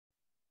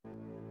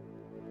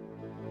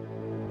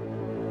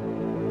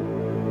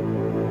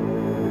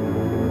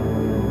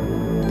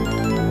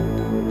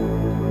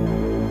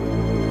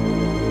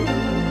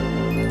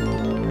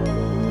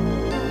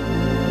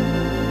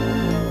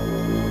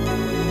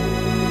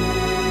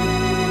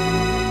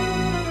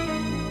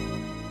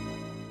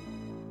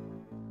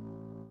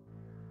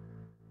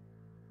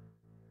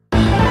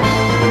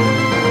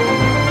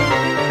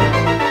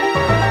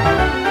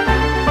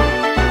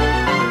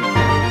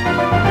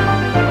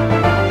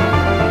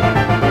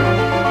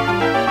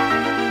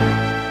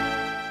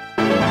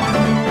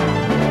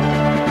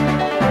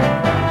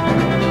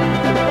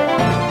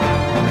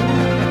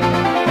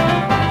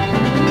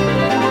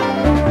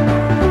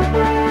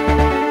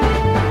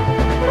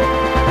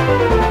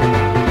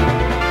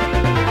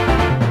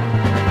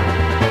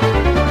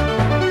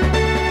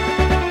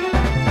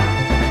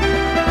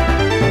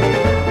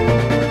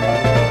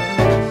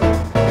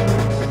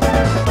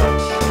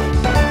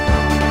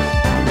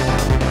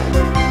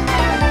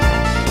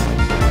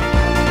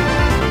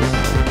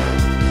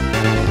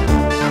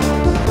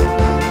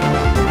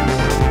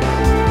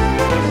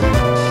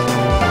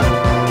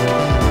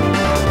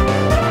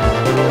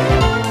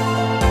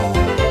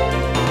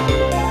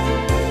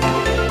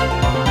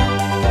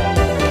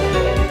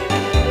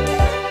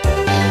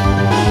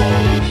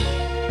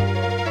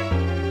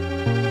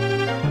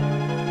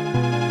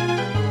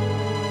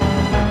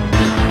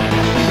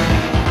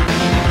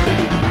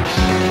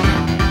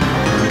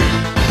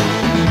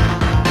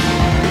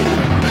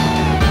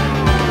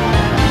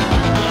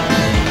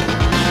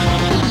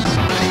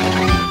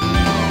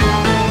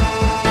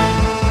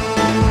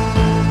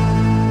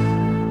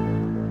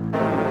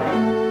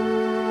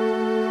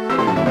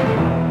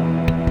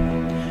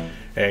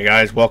Hey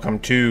guys, welcome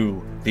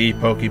to the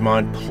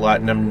Pokemon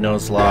Platinum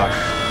Nuzlocke.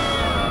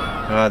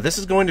 This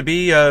is going to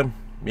be,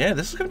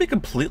 this is going to be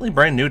completely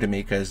brand new to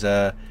me, because,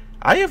 I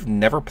have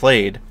never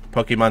played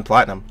Pokemon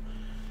Platinum.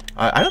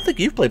 I don't think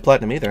you've played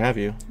Platinum either, have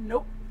you?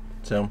 Nope.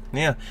 So,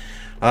 yeah.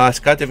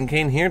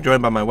 ScottDevonKane here,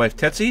 joined by my wife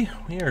Tetsi.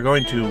 We are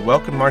going to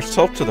welcome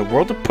ourselves to the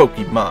world of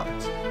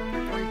Pokemons.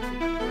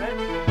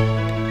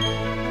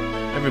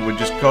 Everyone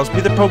just calls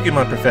me the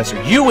Pokemon Professor.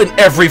 You and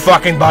every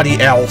fucking body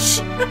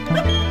else!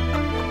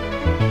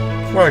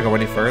 Before I go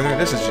any further,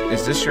 is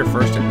this your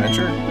first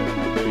adventure?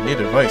 If you need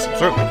advice, I'm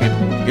certainly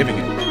capable of giving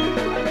it.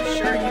 I'm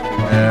sure you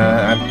can.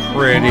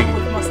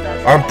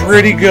 I'm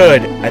pretty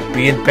good at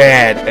being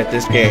bad at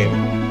this game.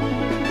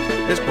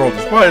 This world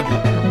is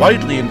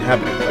widely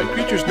inhabited by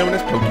creatures known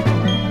as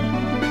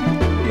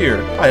Pokemon.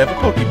 Here, I have a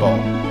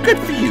Pokeball. Good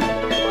for you.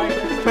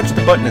 Touch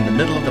the button in the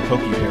middle of the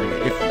Poke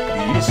area, if you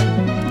please.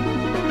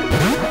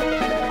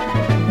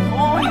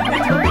 Oh, you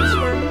get to reach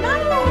your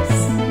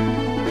mouse!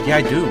 Yeah,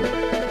 I do.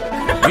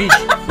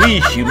 We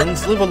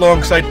humans live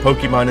alongside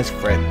Pokemon as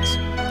friends.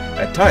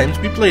 At times,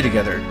 we play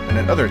together, and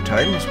at other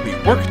times, we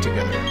work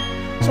together.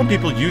 Some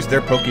people use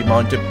their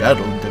Pokemon to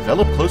battle and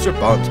develop closer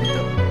bonds with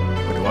them.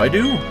 What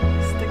do?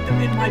 Stick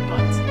them in my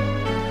butt.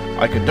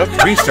 I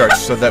conduct research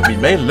so that we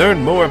may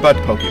learn more about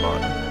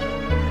Pokemon.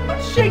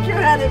 Shake your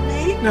head at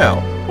me!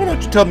 Now, why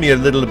don't you tell me a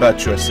little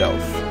about yourself?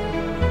 Look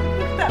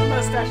at that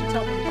mustache and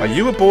tell me. Are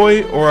you a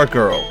boy or a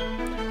girl?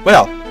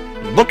 Well,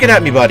 looking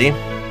at me, buddy.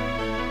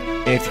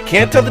 If you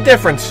can't tell the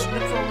difference... It's a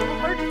little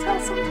hard to tell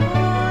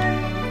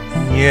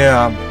sometimes.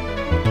 Yeah.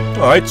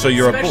 Alright, so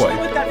you're Especially a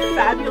boy. with that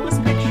fabulous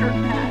picture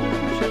and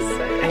hat. Just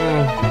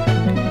saying.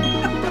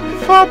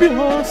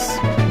 Fabulous.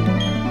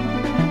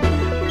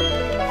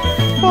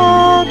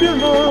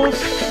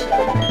 Fabulous.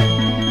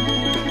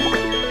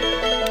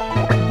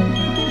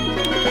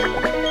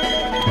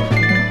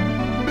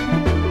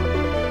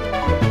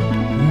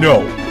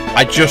 No,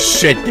 I just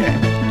said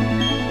that.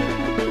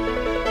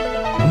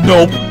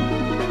 Nope. Do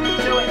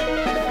it.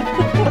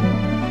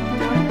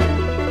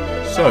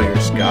 So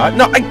you're Scott?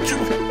 No,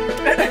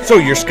 So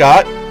you're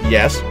Scott?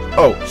 Yes.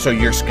 Oh, so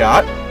you're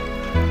Scott?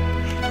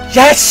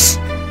 Yes!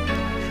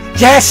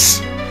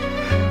 Yes!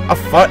 A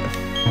fun...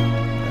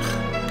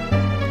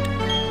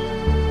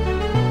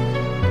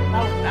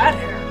 Not with that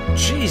hair.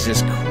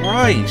 Jesus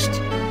Christ.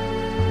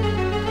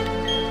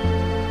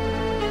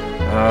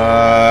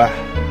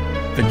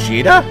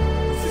 Vegeta?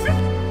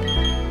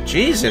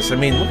 Jesus, I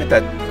mean, look at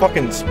that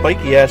fucking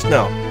spiky ass.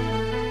 No.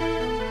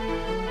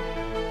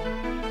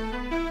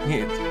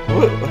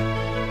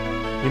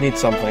 We need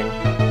something.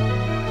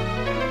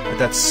 With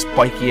that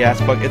spiky ass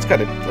fuck. It's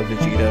got a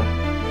Vegeta.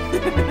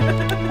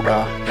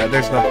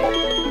 There's nothing.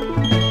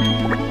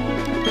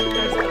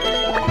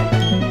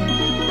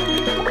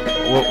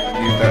 Well,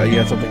 you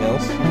had something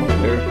else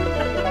there?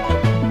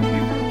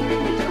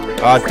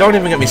 Don't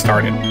even get me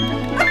started.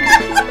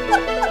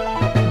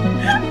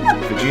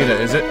 Vegeta,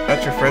 is it?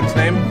 That's your friend's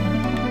name?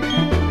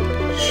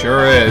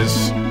 Sure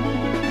is. Your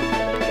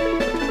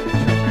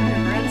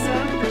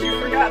grandson that you've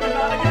forgotten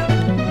about again?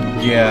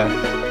 Yeah.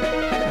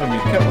 I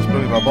mean, countless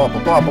Pokemon, blah,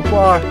 blah, blah, blah,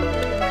 blah.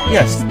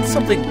 Yes,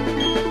 something...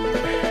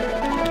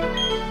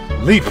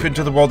 Leap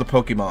into the world of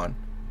Pokemon.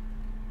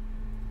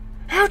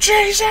 Oh,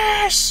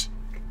 Jesus!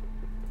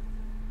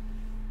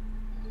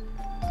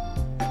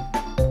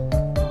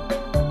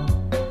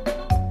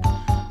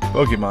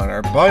 Pokemon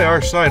are by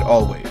our side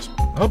always.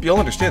 I hope you'll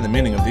understand the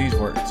meaning of these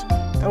words.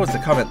 That was the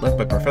comment left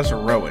by Professor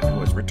Rowan,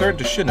 who has returned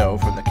to Sinnoh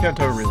from the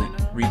Kanto region.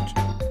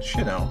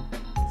 Sinnoh?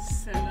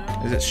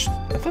 Sinnoh. Is it?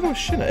 I thought it was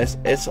Sinnoh. It's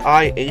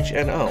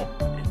S-I-H-N-O.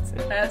 It's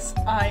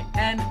S-I-N-N-O-H,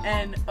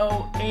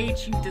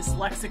 you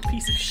dyslexic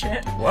piece of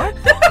shit. What?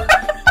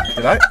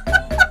 Did I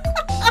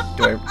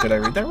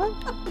read that wrong?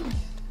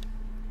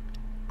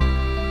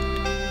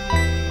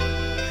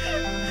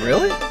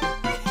 Really?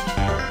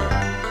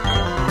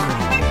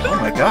 Oh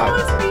my god.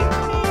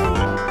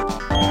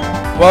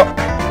 Well,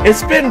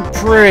 it's pretty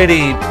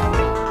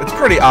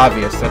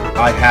obvious that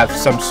I have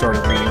some sort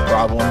of reading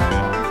problem.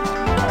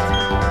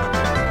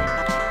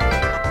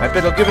 I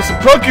bet he'll give us a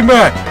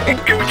Pokemon!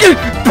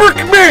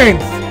 Pokemon!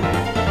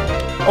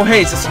 Oh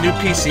hey, is this a new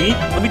PC?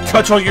 Let me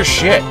touch all your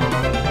shit.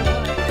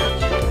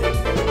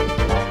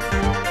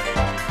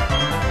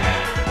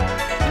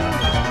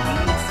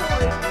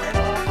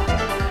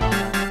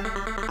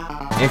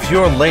 If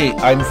you're late,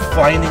 I'm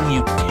fining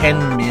you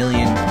 10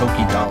 million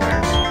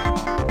Pokédollars.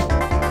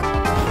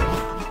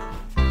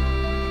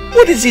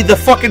 What is he, the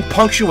fucking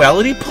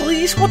punctuality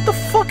police? What the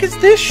fuck is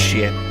this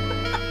shit?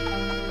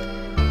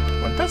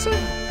 What does it?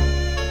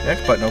 The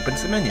X button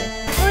opens the menu.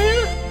 Oh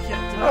yeah?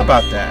 How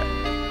about that?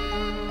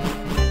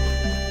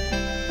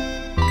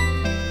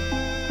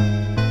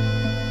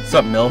 What's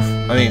up, MILF?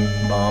 I mean,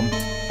 Mom.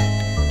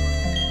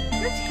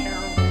 You're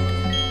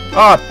terrible.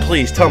 Ah,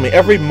 please, tell me,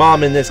 every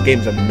mom in this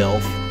game's a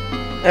MILF.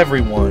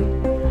 Everyone.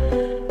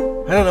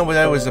 I don't know what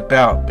that was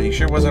about, but he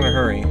sure wasn't in a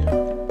hurry.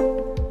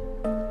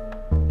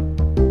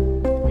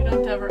 We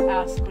don't ever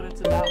ask what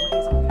it's about when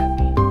he's on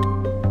caffeine.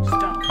 Just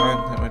don't.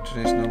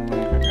 Today's no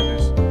money for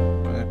goodness.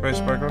 I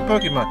spark my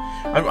Pokemon.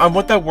 I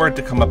want that word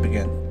to come up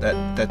again.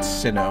 That's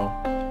Sinnoh.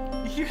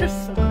 You're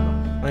so...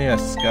 Oh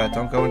yes, Scott,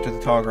 don't go into the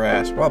tall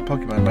grass. Wild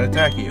Pokemon might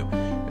attack you.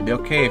 It'd be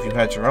okay if you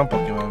had your own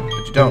Pokemon,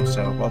 but you don't,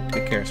 so, well,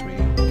 take care,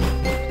 sweetie.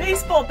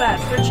 Baseball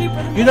bats, they're cheaper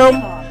than You know,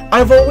 Pokemon.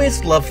 I've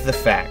always loved the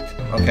fact,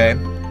 okay?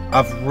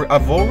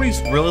 I've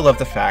always really loved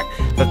the fact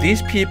that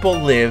these people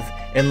live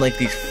in, like,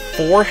 these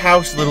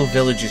 4-house little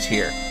villages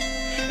here.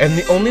 And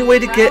the only way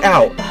to get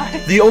out,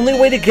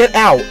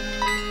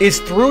 is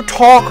through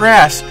tall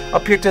grass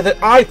up here to the...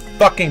 I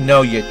fucking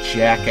know, you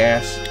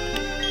jackass.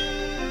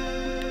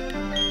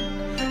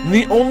 And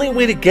the only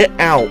way to get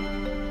out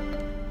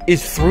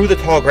is through the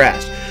tall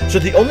grass. So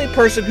the only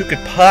person who could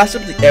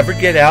possibly ever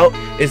get out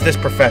is this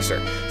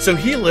professor. So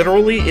he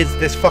literally is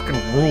this fucking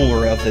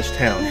ruler of this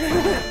town.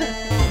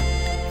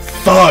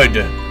 Thud!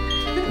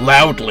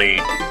 Loudly.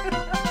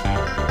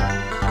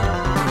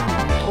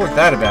 What was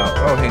that about?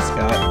 Oh, hey,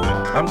 Scott.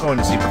 I'm going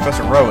to see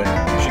Professor Rowan.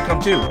 You should come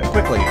too, and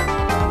quickly.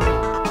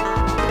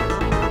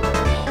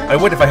 I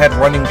would if I had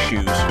running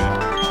shoes.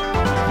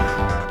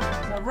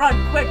 Now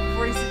run, quick,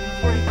 before you...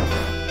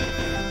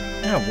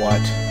 Yeah, what?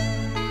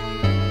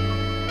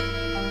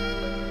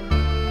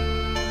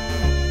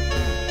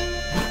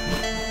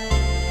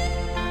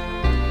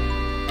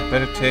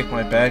 Better take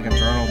my bag and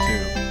journal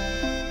too.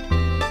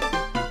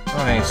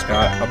 Oh, hey,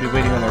 Scott. I'll be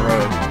waiting on the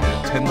road.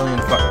 10 million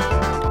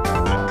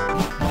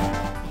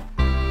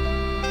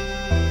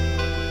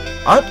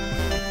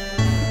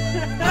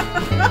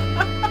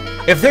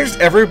If there's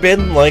ever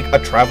been, like, a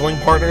traveling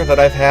partner that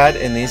I've had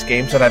in these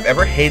games that I've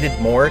ever hated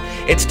more,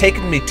 it's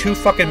taken me 2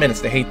 fucking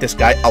minutes to hate this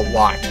guy a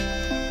lot.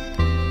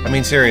 I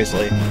mean,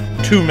 seriously.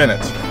 2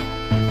 minutes.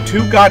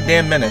 2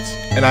 goddamn minutes,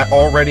 and I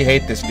already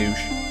hate this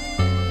douche.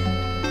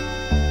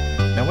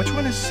 Now, which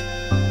one is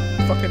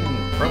fucking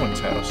Rowan's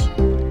house?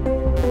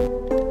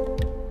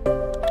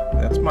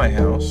 That's my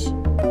house.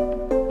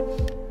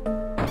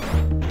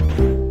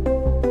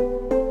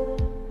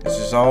 This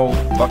is all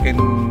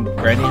fucking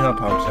Granny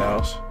Hubhop's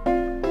house.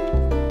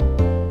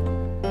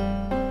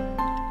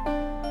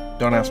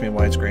 Don't ask me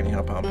why it's Granny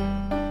Hubhop.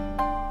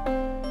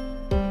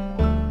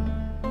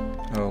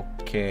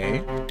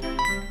 Okay.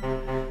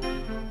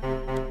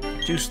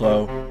 Too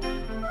slow.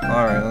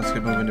 Alright, let's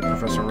get moving to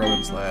Professor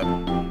Rowan's lab.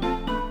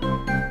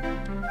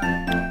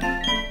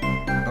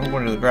 I'm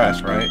going to the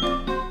grass, right?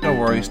 No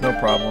worries, no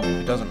problem.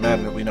 It doesn't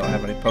matter that we don't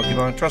have any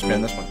Pokemon. Trust me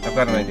on this one. I've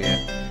got an idea.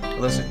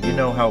 Listen, you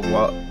know how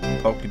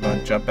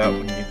Pokemon jump out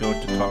when you go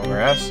to tall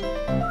grass?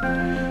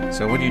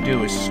 So what you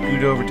do is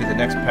scoot over to the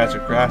next patch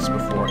of grass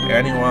before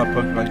any wild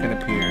Pokemon can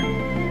appear.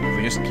 If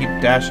we just keep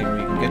dashing, we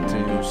can get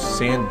to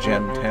Sand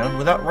Gem Town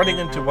without running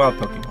into wild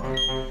Pokemon.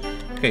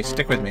 Okay,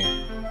 stick with me.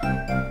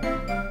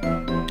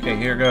 Okay,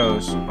 here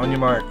goes. On your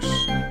marks.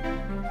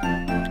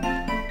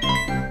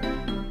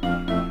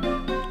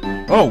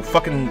 Oh,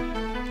 fucking...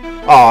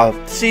 Aw,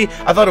 see?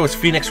 I thought it was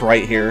Phoenix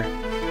right here.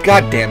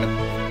 God damn it.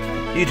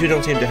 You two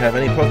don't seem to have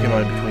any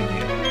Pokemon between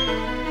you.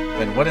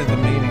 Then what is the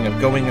meaning of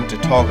going into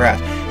tall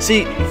grass?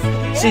 See,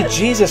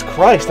 Jesus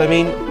Christ, I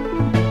mean...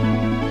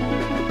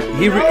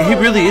 He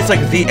really is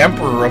like the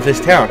emperor of this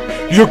town.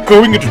 You're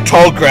going into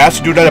tall grass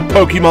and do not have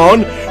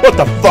Pokemon? What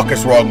the fuck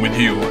is wrong with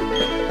you?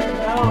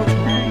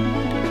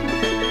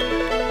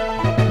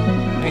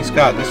 Hey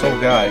Scott, this old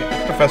guy.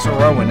 It's Professor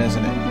Rowan,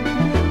 isn't it?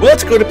 Well,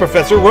 let's go to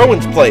Professor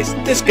Rowan's place.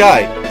 This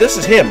guy. This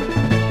is him.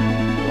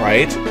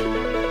 Right?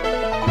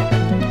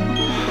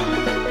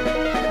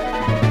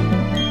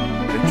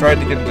 They tried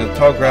to get into the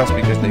tall grass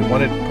because they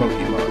wanted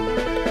Pokemon.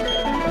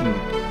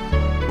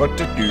 What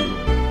to do?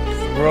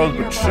 The world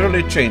would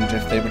surely change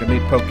if they were to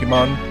meet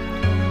Pokemon.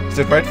 Is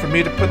it right for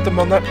me to put them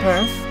on that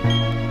path?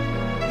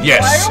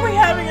 Yes! Why are we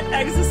having an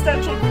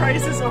existential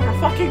crisis over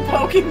fucking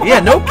Pokemon? Yeah,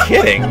 no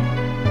kidding!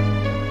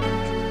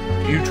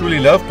 You truly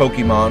love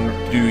Pokemon,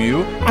 do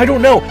you? I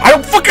don't know! I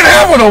don't fucking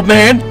have one, old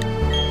man!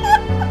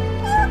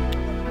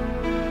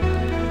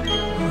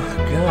 Oh,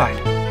 God.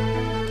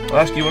 I'll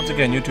ask you once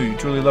again, you two, you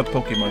truly love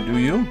Pokemon, do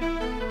you?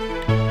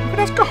 I could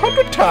ask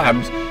 100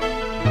 times.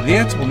 The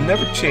answer will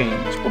never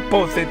change. We're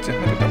both into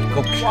 100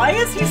 Pokemon. Why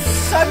is he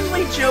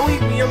suddenly Joey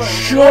Wheeler?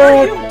 Shut What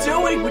are you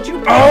doing? Would you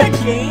play the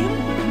game?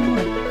 Oh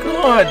my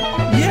God,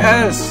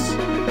 yes!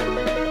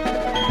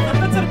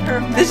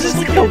 This is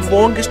like the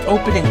longest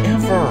opening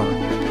ever.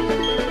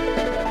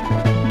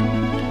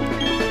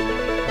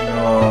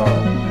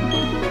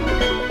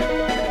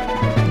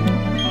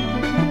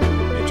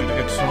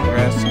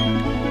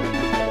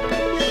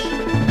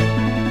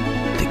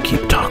 They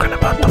keep talking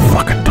about the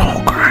fucking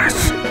tall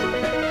grass.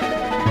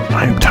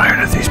 I'm tired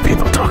of these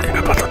people talking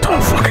about the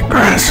tall fucking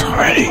grass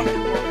already.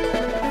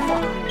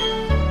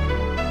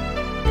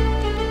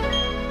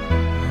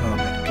 Oh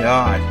my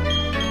God.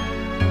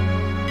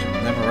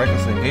 Never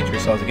recklessly endanger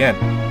yourselves again.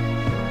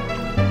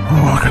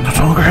 Walk in the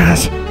tall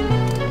grass.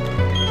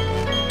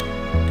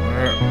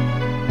 Where?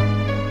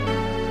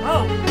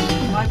 Oh,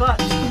 my butt.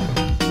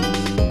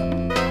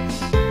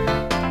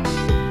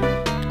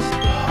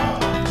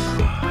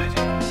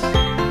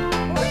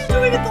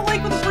 At the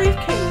lake with a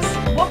briefcase.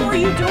 What were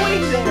you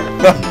doing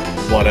there?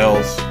 What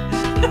else?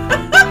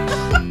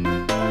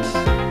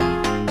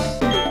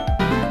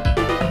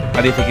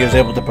 How do you think he was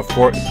able to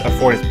afford his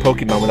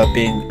Pokemon without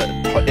being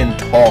in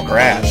tall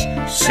grass?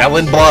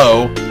 Selling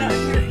blow. No,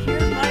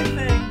 here's my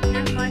thing.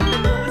 Here's my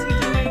thing. What was he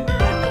doing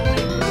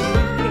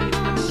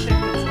at the chick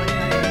that's like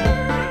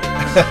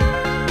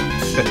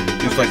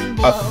He's like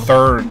a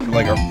third,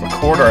 like a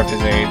quarter of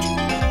his age.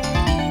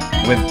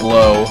 With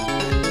blow.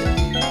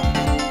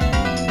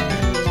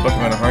 This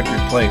Pokemon are hard to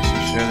replace. You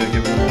sure they're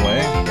giving them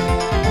away?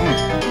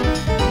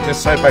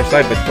 Just side by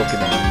side with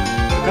Pokemon.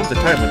 There comes a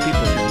time when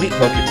people should meet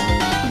Pokemon.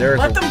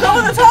 Let them go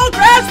in the tall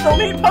grass. They'll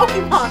meet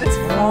Pokemon. It's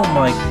fun. Oh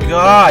my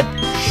god!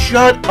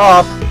 Shut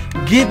up!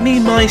 Give me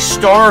my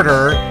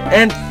starter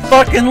and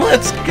fucking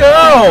let's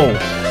go!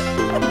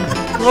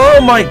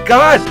 Oh my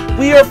god!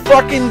 We are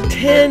fucking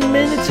 10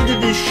 minutes into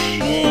this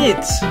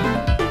shit!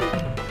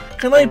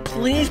 Can I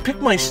please pick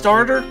my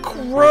starter?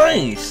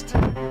 Christ!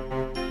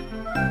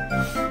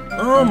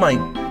 Oh my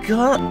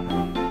god!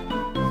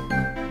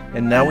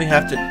 And now we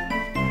have to...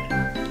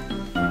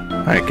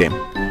 Alright, game.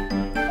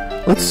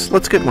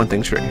 Let's get one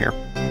thing straight here.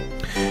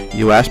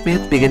 You asked me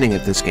at the beginning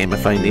of this game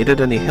if I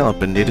needed any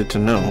help and needed to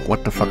know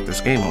what the fuck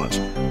this game was.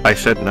 I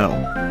said no.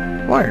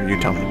 Why are you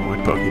telling me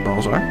what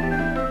Pokeballs are?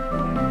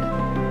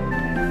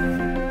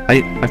 I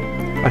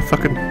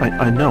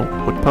know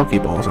what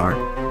Pokeballs are.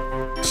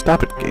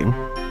 Stop it, game.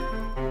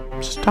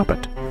 Stop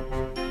it.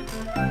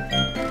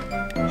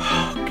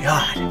 Oh,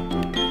 God.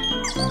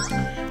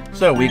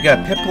 So, we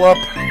got Piplup,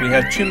 we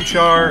have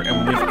Chimchar,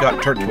 and we've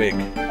got Turtwig.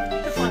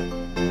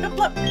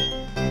 Piplup.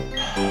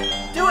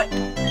 Do it.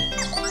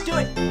 Do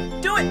it.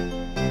 Do it.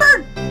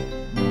 Bird.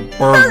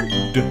 Bird.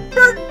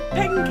 Bird.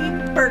 Pinky.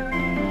 Bird.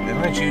 Then I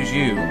choose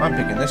you. I'm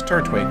picking this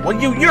Turtwig. Well,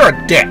 you're a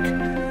dick!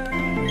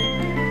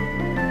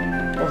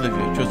 Both of you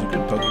have chosen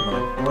good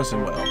Pokemon.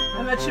 Listen well.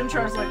 And that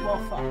Chimchar's like, well,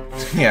 fuck.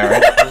 Yeah,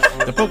 right?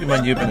 The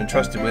Pokemon you've been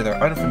entrusted with are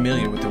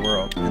unfamiliar with the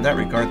world. In that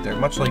regard, they're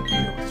much like you.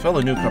 As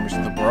fellow newcomers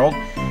to the world,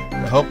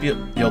 I hope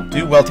you'll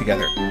do well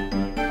together.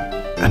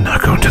 And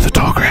not go into the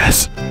tall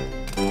grass.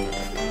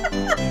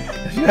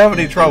 If you have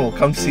any trouble,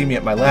 come see me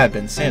at my lab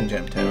in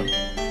Sandgem Town.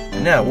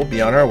 And now, we'll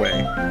be on our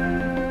way.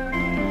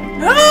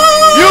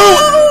 You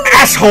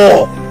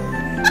asshole!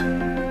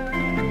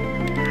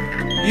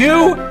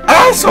 You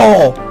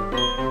asshole!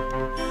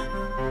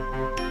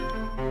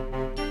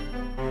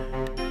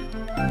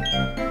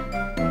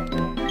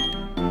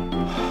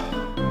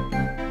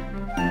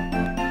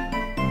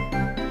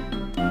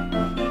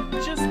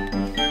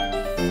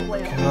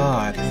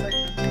 God.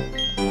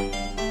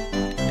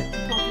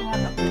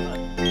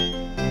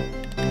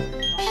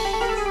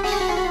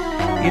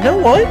 You know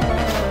what?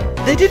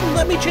 They didn't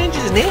let me change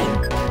his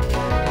name.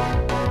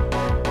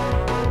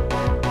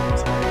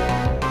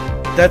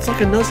 That's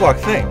like a Nuzlocke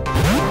thing.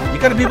 You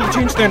gotta be able to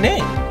change their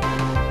name.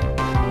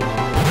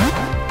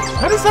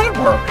 How does that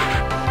work?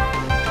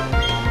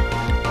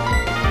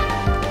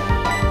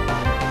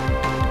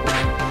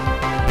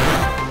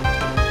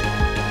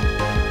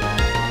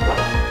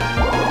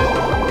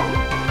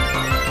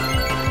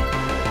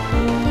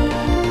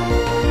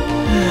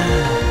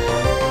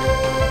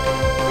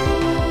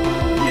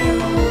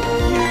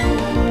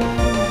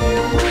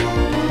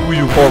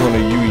 Calling a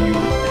you.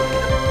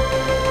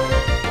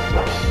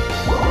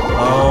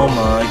 Oh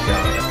my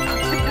god.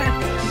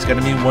 He's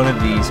gonna be one of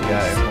these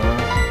guys,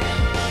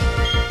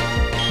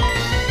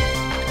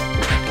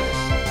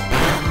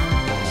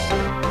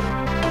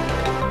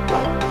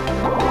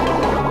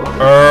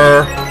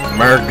 huh?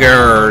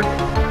 Margard.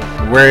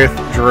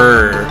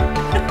 Withdraw.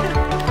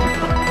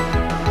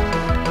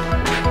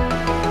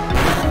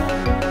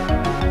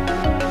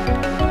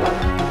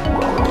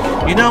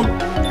 You know,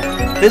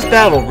 this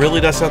battle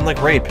really does sound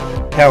like rape.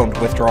 Pound,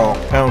 withdrawal,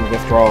 pound,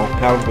 withdrawal,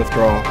 pound,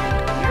 withdrawal.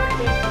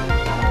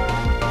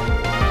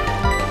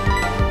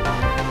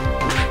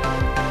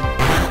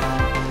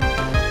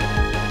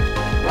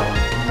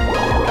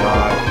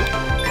 God.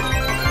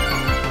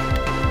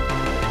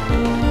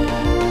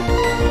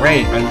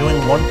 Great, I'm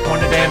doing 1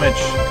 point of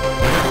damage.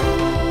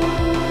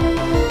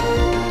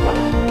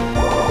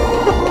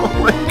 Oh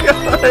my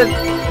god!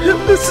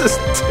 This is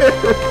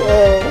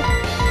terrible!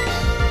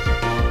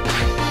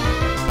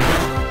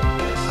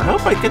 I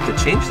hope I get to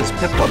change this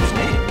Piplup's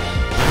name.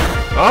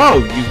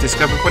 Oh, you've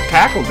discovered what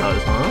Tackle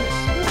does, huh?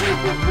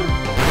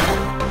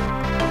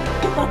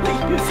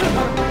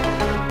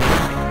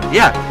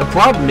 Yeah, the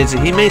problem is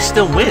that he may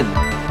still win.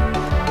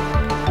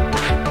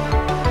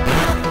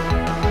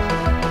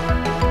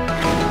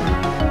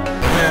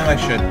 Yeah, I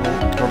should.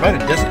 Well,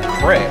 provided it doesn't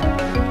crit.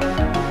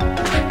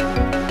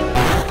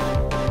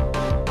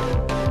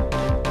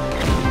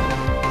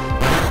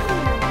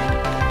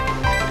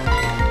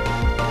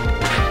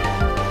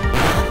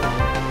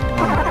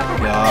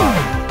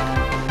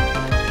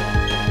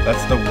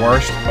 That's the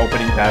worst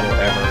opening battle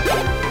ever.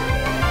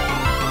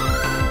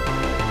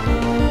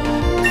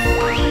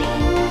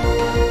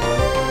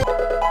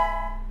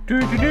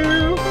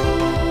 Do-do-do!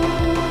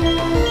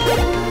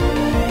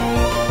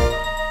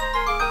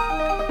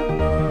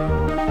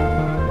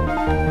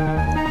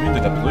 We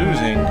ended up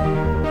losing.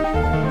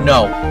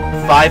 No.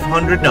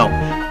 500? No.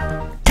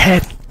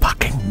 10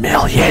 fucking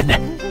million!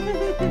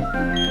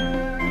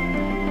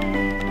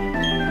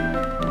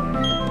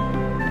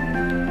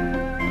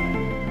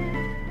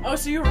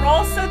 so you were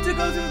all set to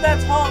go through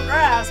that tall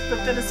grass, but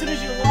then as soon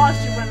as you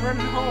lost, you went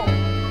running home.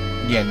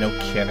 Yeah, no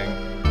kidding.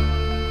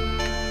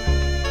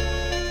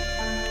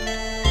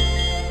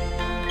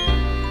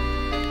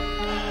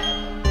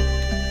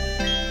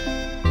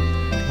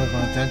 What have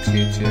I done to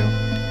you two?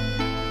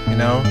 You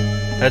know,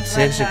 that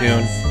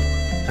Zigzagoon.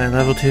 That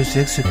level 2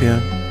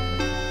 Zigzagoon.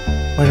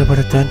 What it would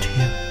have done to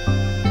you?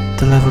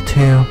 The level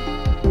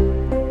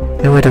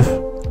 2. It would have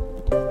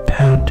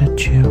pounded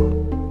you.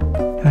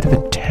 It would have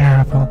been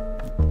terrible.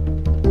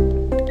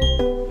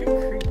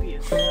 You're creepy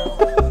as hell.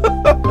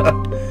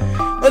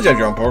 Let's have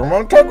your own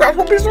Pokemon. Tall grass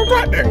will be so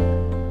threatening.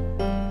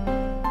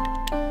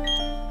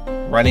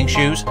 Running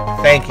shoes?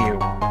 Thank you.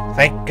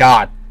 Thank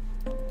God.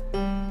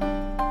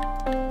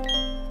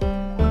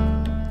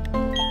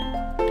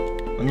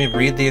 Let me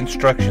read the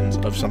instructions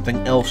of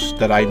something else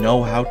that I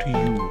know how to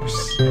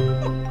use.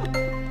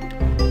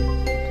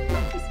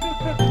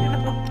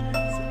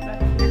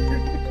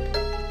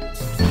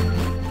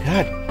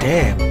 God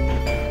damn.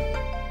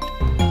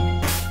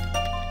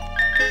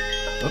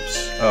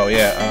 Oops. Oh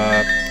yeah,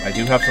 I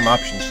do have some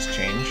options to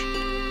change.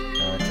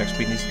 Attack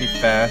speed needs to be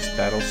fast,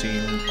 battle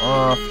scene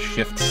off,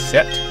 shift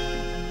set.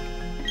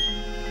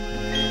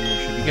 And we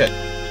should be good.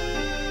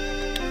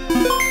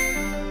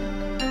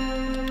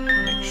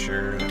 Make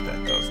sure that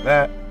that does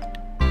that.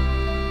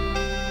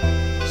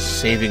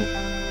 Saving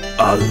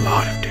a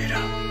lot of data.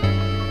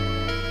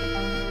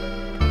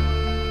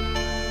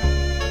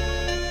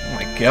 Oh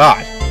my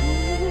god.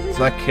 It's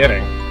not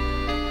kidding.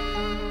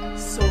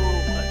 So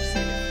much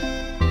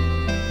safe.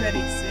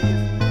 Very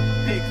safe.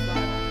 Big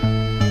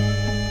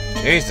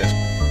file. Jesus.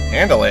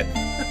 Handle it.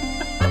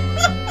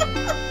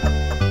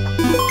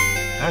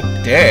 God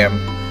damn.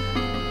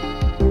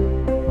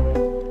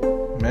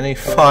 Many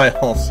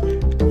files.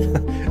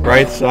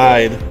 Right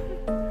side.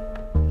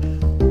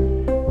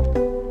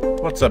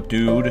 What's up,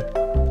 dude?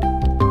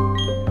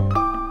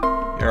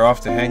 You're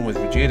off to hang with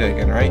Vegeta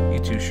again, right? You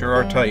two sure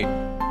are tight.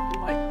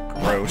 Like,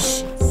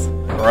 Gross.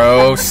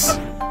 Gross.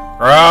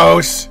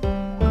 Gross.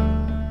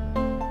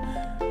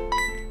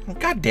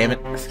 God damn it.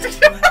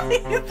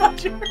 you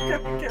thought you were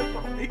gonna get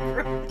away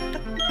from it.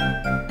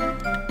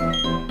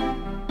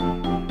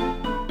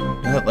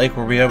 You know that lake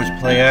where we always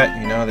play at?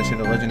 You know, they say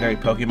the legendary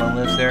Pokemon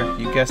lives there?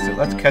 You guessed it.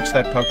 Let's catch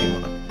that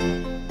Pokemon.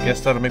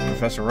 Guess that'll make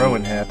Professor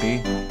Rowan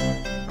happy.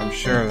 I'm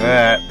sure of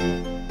that.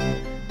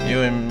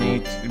 You and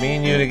me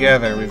and you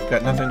together, we've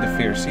got nothing to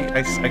fear. See,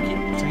 I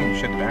keep saying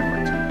shit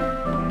backwards.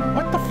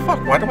 What the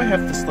fuck? Why do I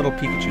have this little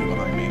Pikachu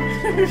behind me?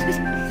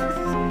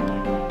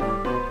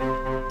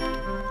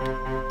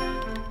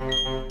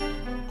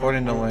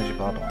 According to legend,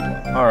 blah blah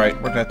blah.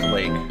 Alright, we're at the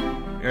lake.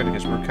 Here,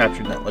 because we're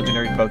capturing that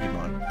legendary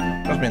Pokemon.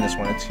 Trust me in this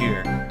one, it's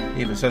here. It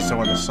even says so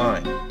on the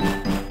sign.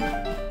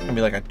 It's gonna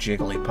be like a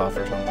Jigglypuff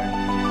or something.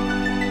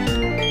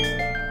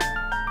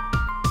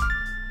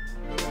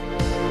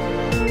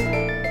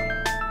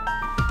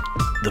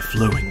 The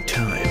flowing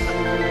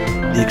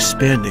time. The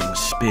expanding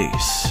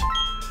space.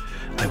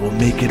 I will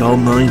make it all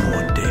mine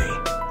one day.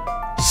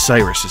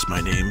 Cyrus is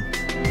my name.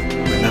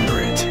 Remember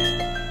it.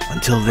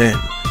 Until then,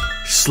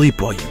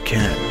 sleep while you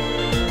can.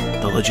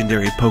 The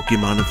legendary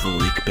Pokemon of the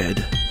lake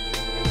bed.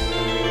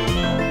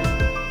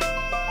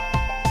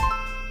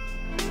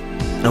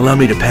 Allow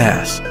me to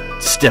pass.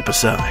 Step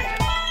aside.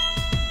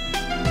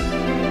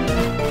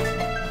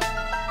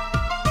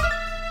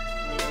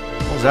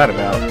 What was that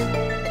about?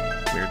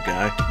 Weird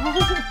guy.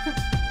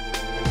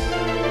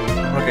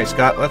 Okay,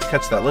 Scott, let's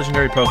catch that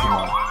legendary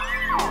Pokemon.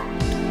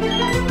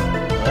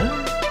 What?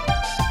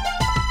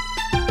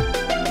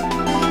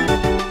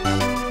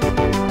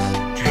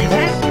 Did you hear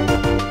that?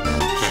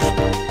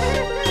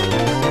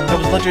 That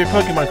was legendary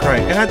Pokemon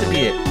crying. It had to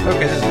be it.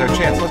 Okay, this is our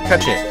chance. Let's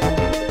catch it.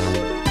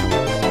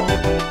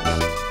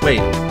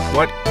 Wait,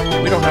 what?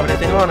 We don't have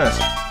anything on us.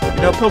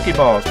 You know,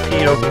 Pokeballs.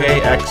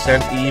 P-O-K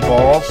accent E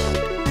balls.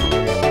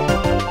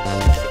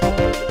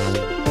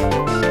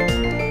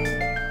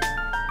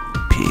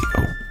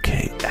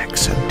 P-O-K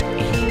accent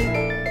E.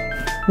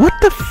 What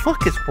the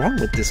fuck is wrong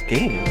with this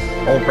game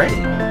already?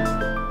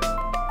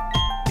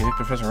 You think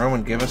Professor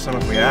Rowan gave us some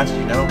if we asked,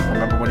 you know?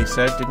 Remember what he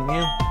said, didn't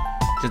you?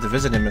 Just to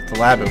visit him at the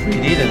lab if we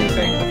need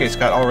anything. Okay,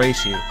 Scott, I'll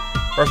race you.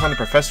 First one to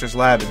Professor's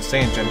lab and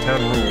say in Gentown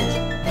rules.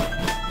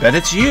 Bet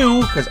it's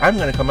you, because I'm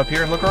going to come up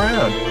here and look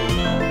around.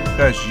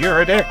 Because you're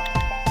a dick.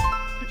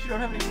 But you don't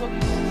have any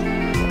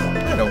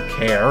Pokeballs. I don't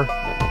care.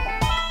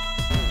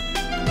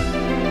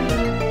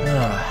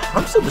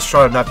 I'm still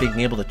distraught of not being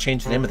able to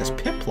change the name of this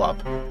Piplup.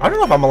 I don't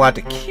know if I'm allowed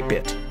to keep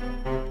it.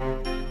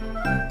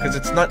 Because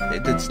it's not,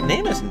 its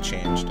name isn't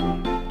changed.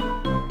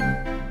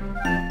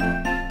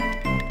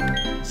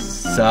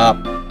 Sup?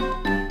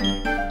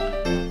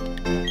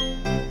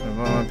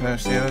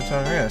 Past the other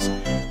tongue, yes.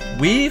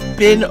 We've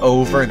been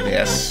over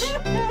this.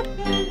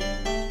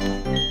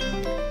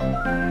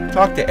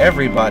 Talk to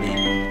everybody.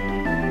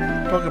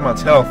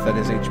 Pokemon's health, that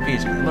is HP,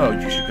 is low.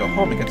 You should go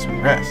home and get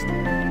some rest.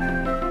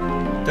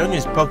 Don't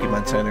use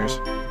Pokemon centers.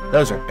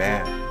 Those are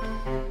bad.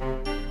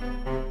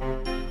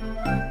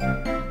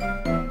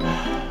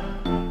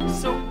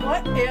 So what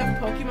What if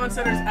Pokemon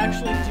centers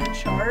actually do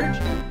charge,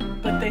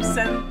 but they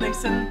send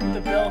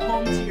the bill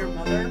home to your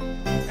mother?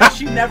 And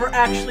she never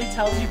actually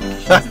tells you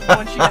because she doesn't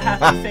want you to have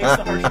to face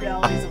the harsh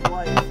realities of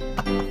life.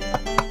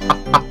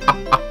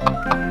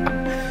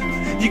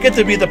 You get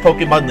to be the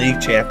Pokemon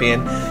League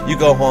champion. You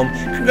go home.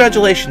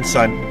 Congratulations,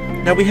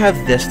 son. Now we have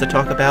this to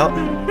talk about.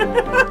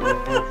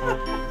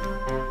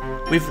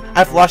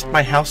 I've lost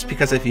my house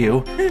because of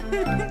you.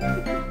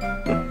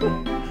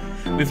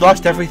 We've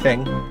lost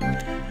everything.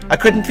 I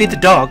couldn't feed the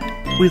dog.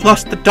 We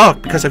lost the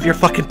dog because of your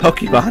fucking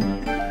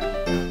Pokemon.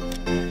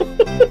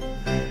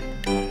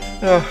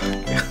 Oh.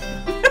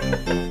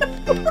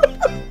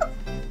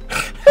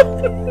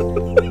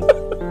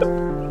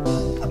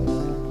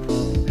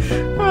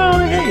 Oh,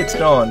 hey, it's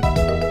Dawn.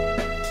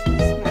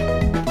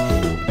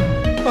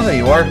 Oh, there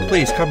you are.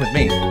 Please, come with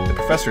me. The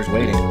professor's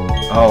waiting.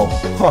 Oh,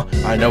 huh,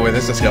 I know where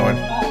this is going.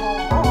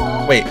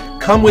 Wait,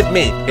 come with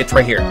me. It's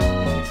right here.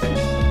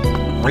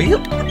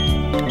 Real?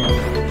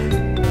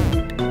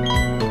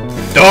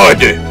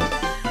 Dud!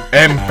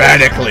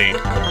 Emphatically.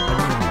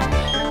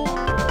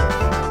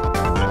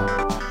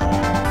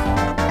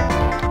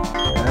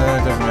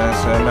 Doesn't matter,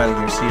 so I'm out of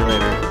here. See you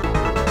later.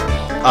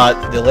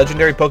 The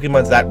legendary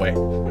Pokemon's that way.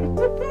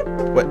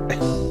 What?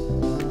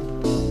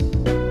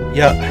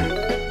 Yeah.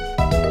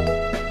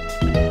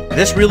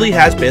 This really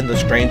has been the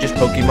strangest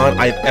Pokemon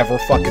I've ever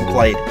fucking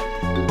played.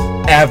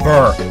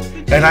 Ever.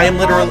 And I am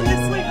literally...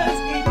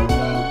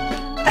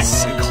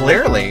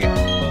 Clearly.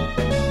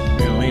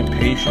 Really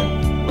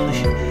impatient.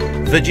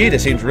 Vegeta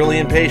seems really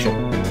impatient.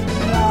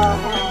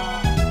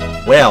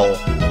 Well,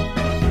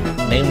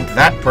 named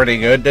that pretty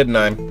good, didn't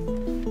I?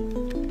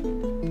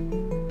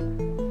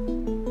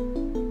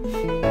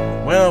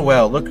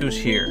 Well, look who's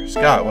here.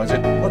 Scott, was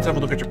it? Let's have a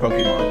look at your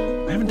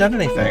Pokemon. I haven't done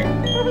anything.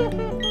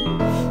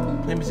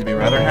 Seems to be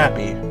rather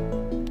happy.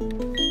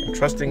 And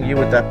trusting you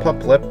with that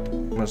pup lip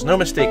was no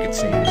mistake, it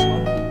seems.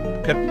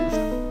 Pip.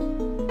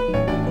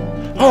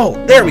 Oh,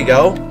 there we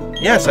go!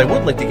 Yes, I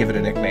would like to give it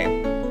a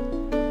nickname.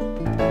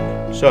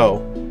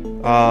 So,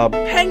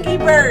 Pengy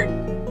Bird!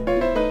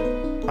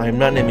 I am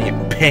not naming it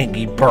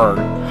Pengy Bird.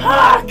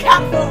 Ha!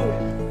 Cat food!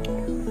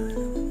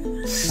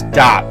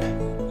 Stop.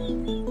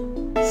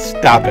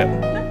 Stop it.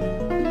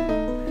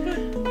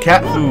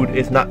 Cat food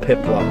is not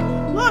Piplup.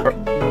 Look!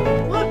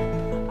 Look!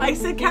 I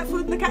said cat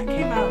food and the cat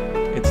came out.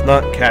 It's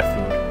not cat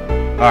food.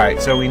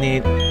 Alright, so we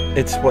need...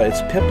 It's what?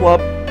 It's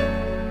Piplup.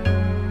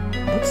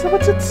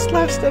 What's its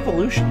last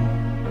evolution?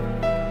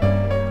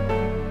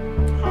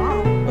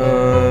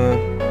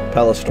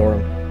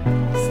 Pellistorm.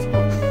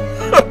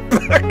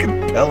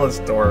 Fucking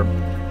Pellistorm.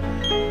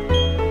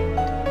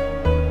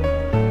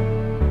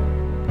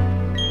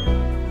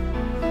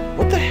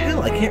 What the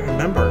hell? I can't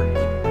remember.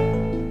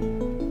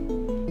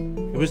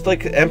 It was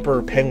like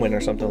Emperor Penguin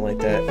or something like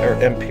that. Or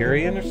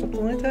Empyrean or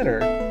something like that,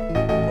 or...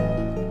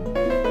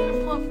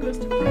 Fluff goes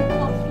to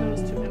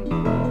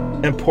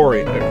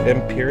Emporion.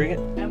 Empyrean?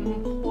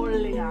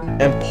 Empoleon.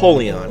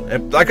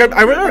 Empoleon. Like,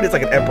 I remember it's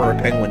like an Emperor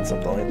Penguin,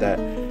 something like that.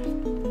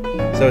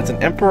 So it's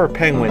an Emperor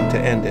Penguin to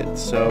end it,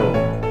 so...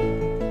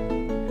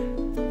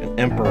 An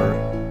Emperor.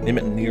 Name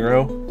it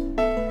Nero?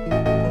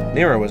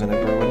 Nero was an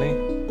Emperor, wasn't he?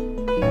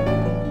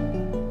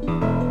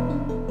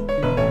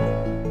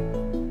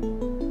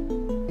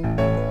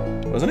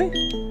 Wasn't he?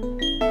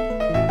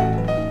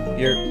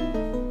 You're...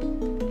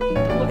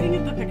 Looking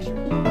at the picture.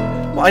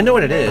 Well, I know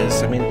what it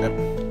is. I mean, I'm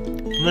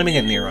naming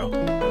it Nero.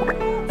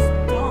 That's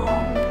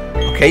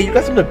dumb. Okay, you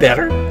got something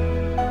better?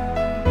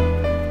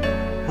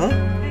 Huh?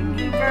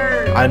 Pengy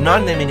Bird. I'm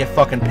not naming it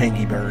fucking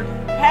Pengy Bird.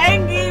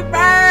 Pengy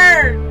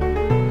Bird!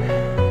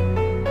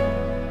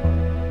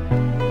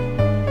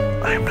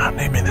 I am not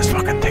naming this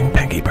fucking thing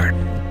Pengy Bird.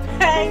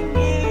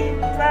 Pengy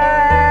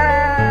Bird!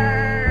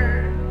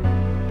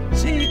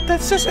 See,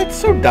 that's just, it's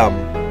so dumb.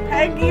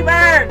 Pengy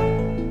Bird!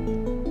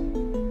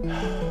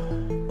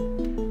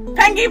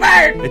 Pengy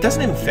Bird! It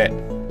doesn't even fit.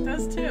 It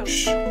does too.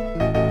 Shh.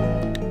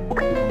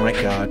 Oh my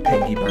god,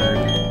 Pengy Bird.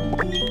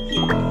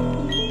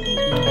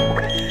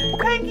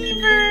 Pengy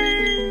Bird!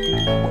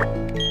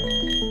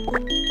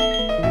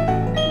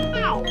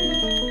 Ow!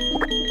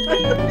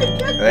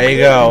 There you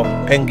go,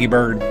 Pengy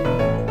Bird.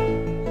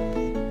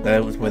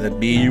 That was with a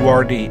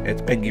B-U-R-D.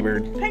 It's Pengy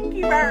Bird.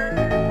 Pengy Bird!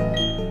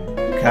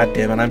 God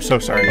damn it, I'm so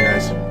sorry,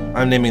 guys.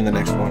 I'm naming the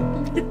next one.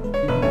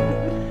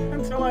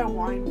 Until I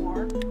whine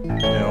more.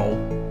 No.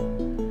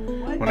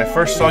 When I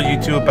first saw you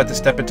two about to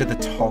step into the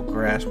tall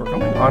grass, we're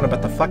going on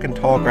about the fucking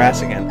tall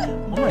grass again.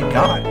 Oh my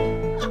god.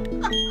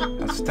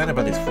 I was stunned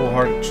by these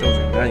foolhardy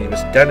children. Now you've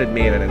astounded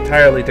me in an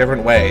entirely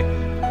different way.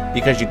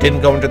 Because you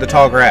didn't go into the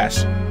tall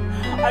grass.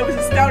 I was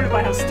astounded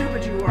by how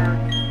stupid you were,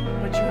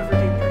 but you have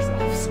redeemed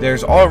yourselves.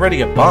 There's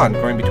already a bond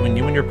growing between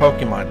you and your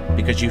Pokemon.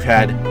 Because you've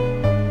had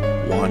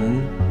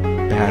one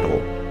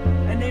battle.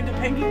 I named it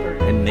Pengy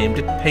Bird. And named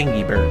it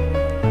Pengy Bird.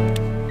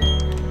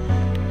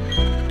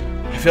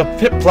 I feel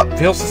Piplup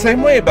feels the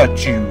same way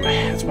about you.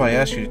 That's why I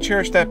asked you to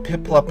cherish that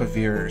Piplup of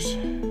yours.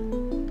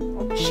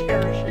 I'll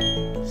cherish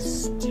it.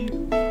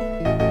 Stew.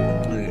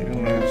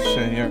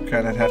 You're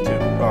kind of have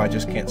to... Oh, I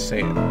just can't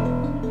say it.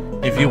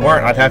 If you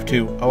weren't, I'd have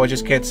to. Oh, I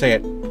just can't say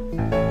it.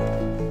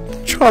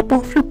 Chop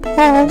off your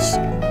paws.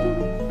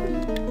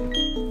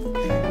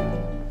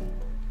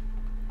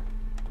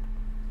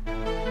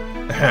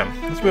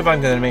 Let's move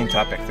on to the main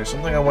topic. There's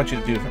something I want you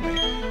to do for me.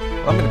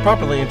 I'm going to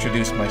properly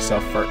introduce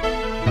myself first.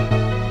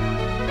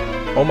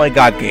 Oh my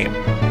god, game.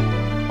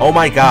 Oh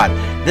my god.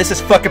 This is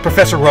fucking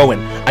Professor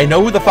Rowan. I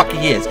know who the fuck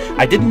he is.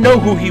 I didn't know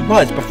who he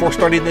was before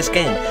starting this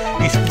game.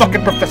 He's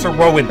fucking Professor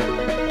Rowan.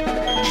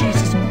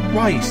 Jesus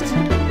Christ.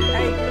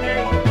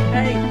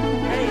 Hey.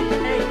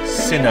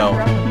 Sinnoh.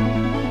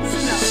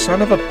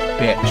 Son of a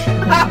bitch.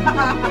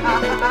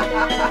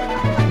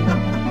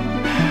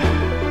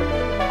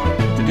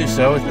 To do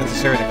so, it's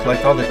necessary to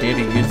collect all the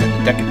data used in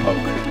the deck and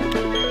poke.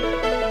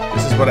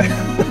 This is what I...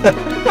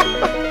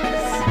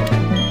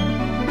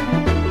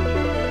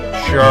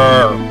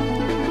 Sure.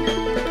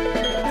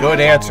 Good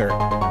answer.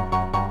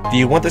 Do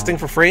you want this thing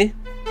for free?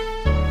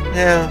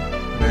 Yeah.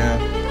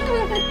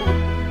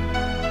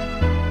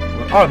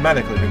 We'll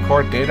automatically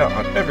record data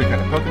on every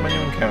kind of Pokemon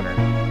you encounter.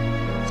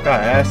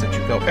 Scott asks that you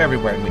go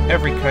everywhere and meet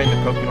every kind of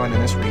Pokemon in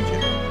this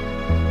region.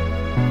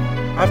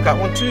 I've got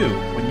one too.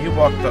 When you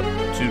walked up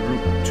to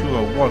Route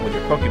 201 with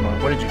your Pokemon,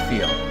 what did you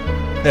feel?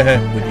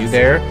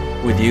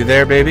 With you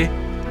there, baby?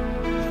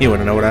 You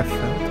wanna know what I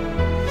felt?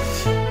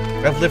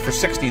 I've lived for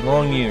 60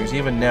 long years.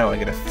 Even now, I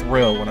get a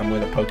thrill when I'm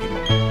with a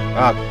Pokemon.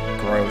 Ah,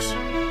 gross.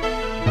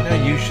 Now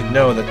you should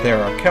know that there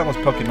are countless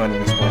Pokemon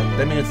in this world.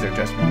 That means there are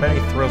just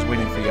many thrills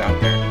waiting for you out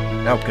there.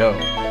 Now go.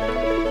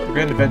 The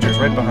grand adventure is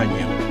right behind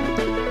you.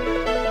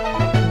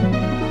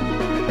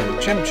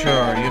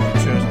 Chimchar, you have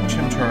chosen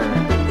Chimchar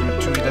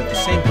to eat at the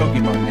same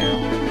Pokemon now.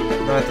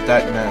 Not that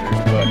that matters,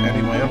 but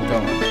anyway, I'm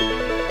gone.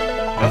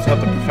 I also help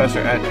the professor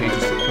add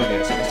pages to the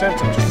Pokédex. In a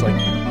sense, I'm just like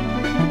you.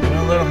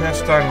 A little head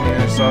start in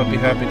here, so I'll be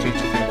happy to teach you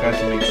if you got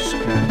to meet you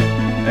soon.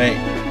 Hey,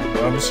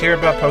 I was here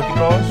about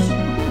Pokeballs.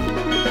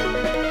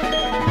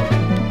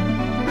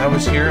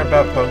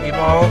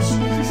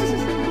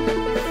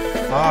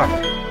 Fuck.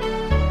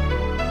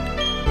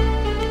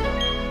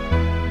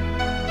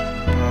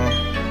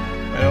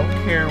 I don't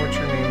care what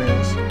your name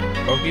is.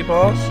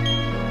 Pokeballs?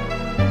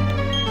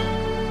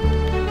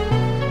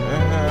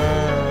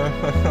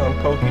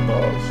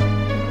 Pokeballs.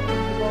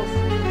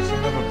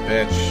 Son of a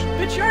bitch.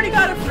 Bitch, you already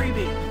got a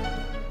freebie.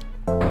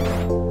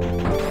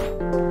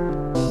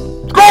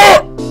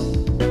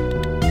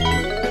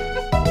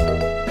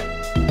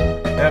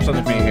 I have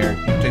something for you here.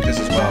 You can take this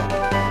as well.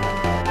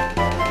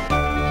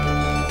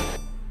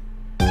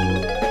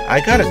 I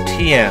got a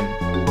TM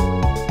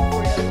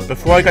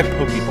before I got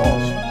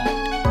Pokeballs.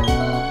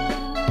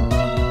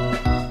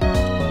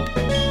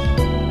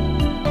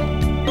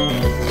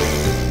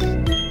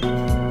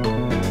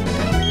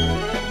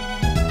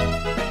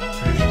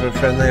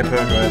 Friendly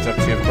Pokemon, it's up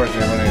to you, of course,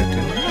 you're running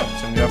into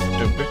some you have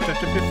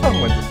to be fun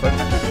with the fun.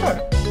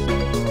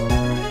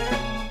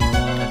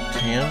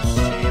 TMC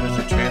was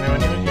a trainer when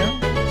you were young?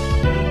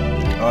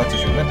 Oh,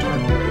 that's your mentor.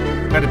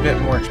 Quite a bit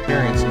more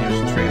experience than you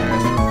as a trainer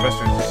as the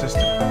professor's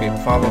assistant. Okay,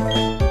 follow.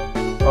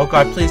 Oh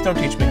god, please don't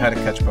teach me how to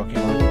catch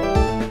Pokemon.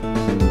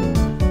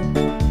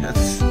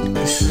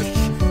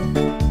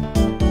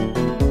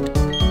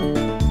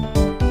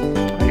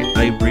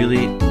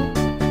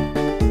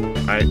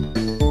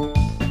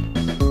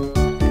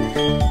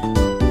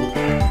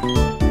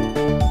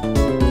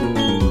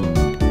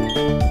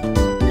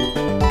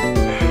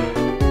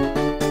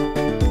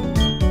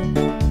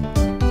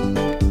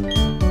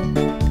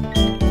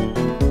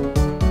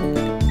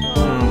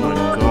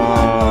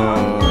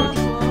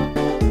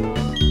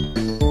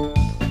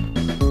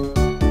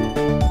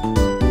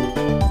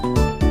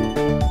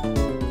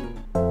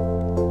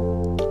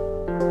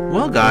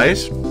 Well,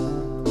 guys,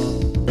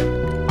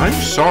 I'm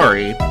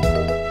sorry,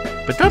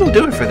 but that'll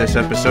do it for this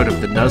episode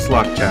of the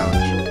Nuzlocke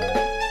Challenge.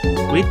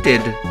 We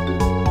did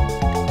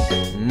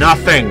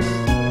nothing.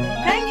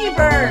 Pengy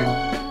Bird!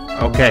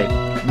 Okay,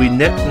 we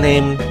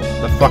nicknamed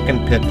the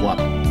fucking Piplup.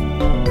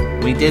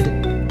 We did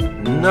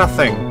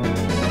nothing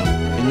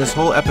in this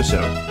whole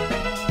episode.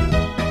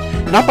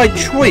 Not by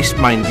choice,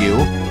 mind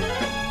you,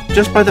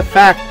 just by the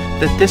fact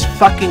that this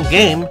fucking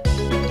game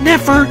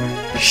never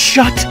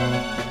shut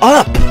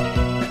up.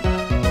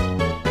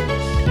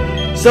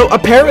 So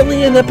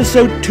apparently in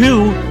episode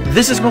 2,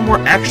 this is when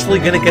we're actually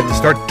going to get to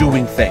start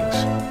doing things.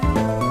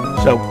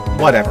 So,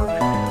 whatever.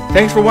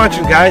 Thanks for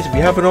watching, guys. If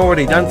you haven't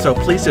already done so,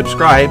 please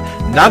subscribe.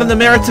 Not on the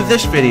merits of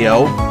this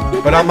video,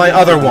 but on my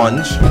other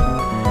ones.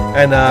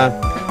 And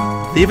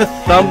leave a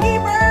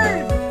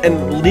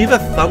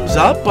thumbs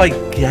up, I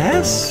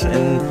guess.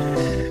 And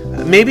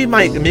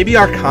maybe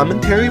our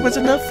commentary was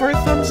enough for a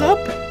thumbs up.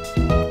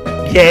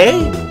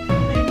 Yay!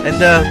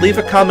 And leave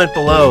a comment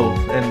below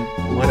and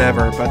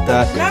whatever. But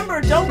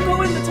remember, don't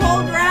go in the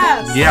tall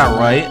grass. Yeah,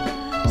 right.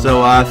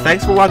 So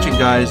thanks for watching,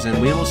 guys, and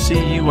we will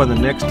see you on the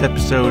next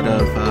episode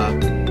of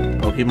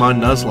Pokemon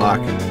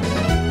Nuzlocke.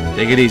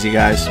 Take it easy,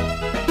 guys.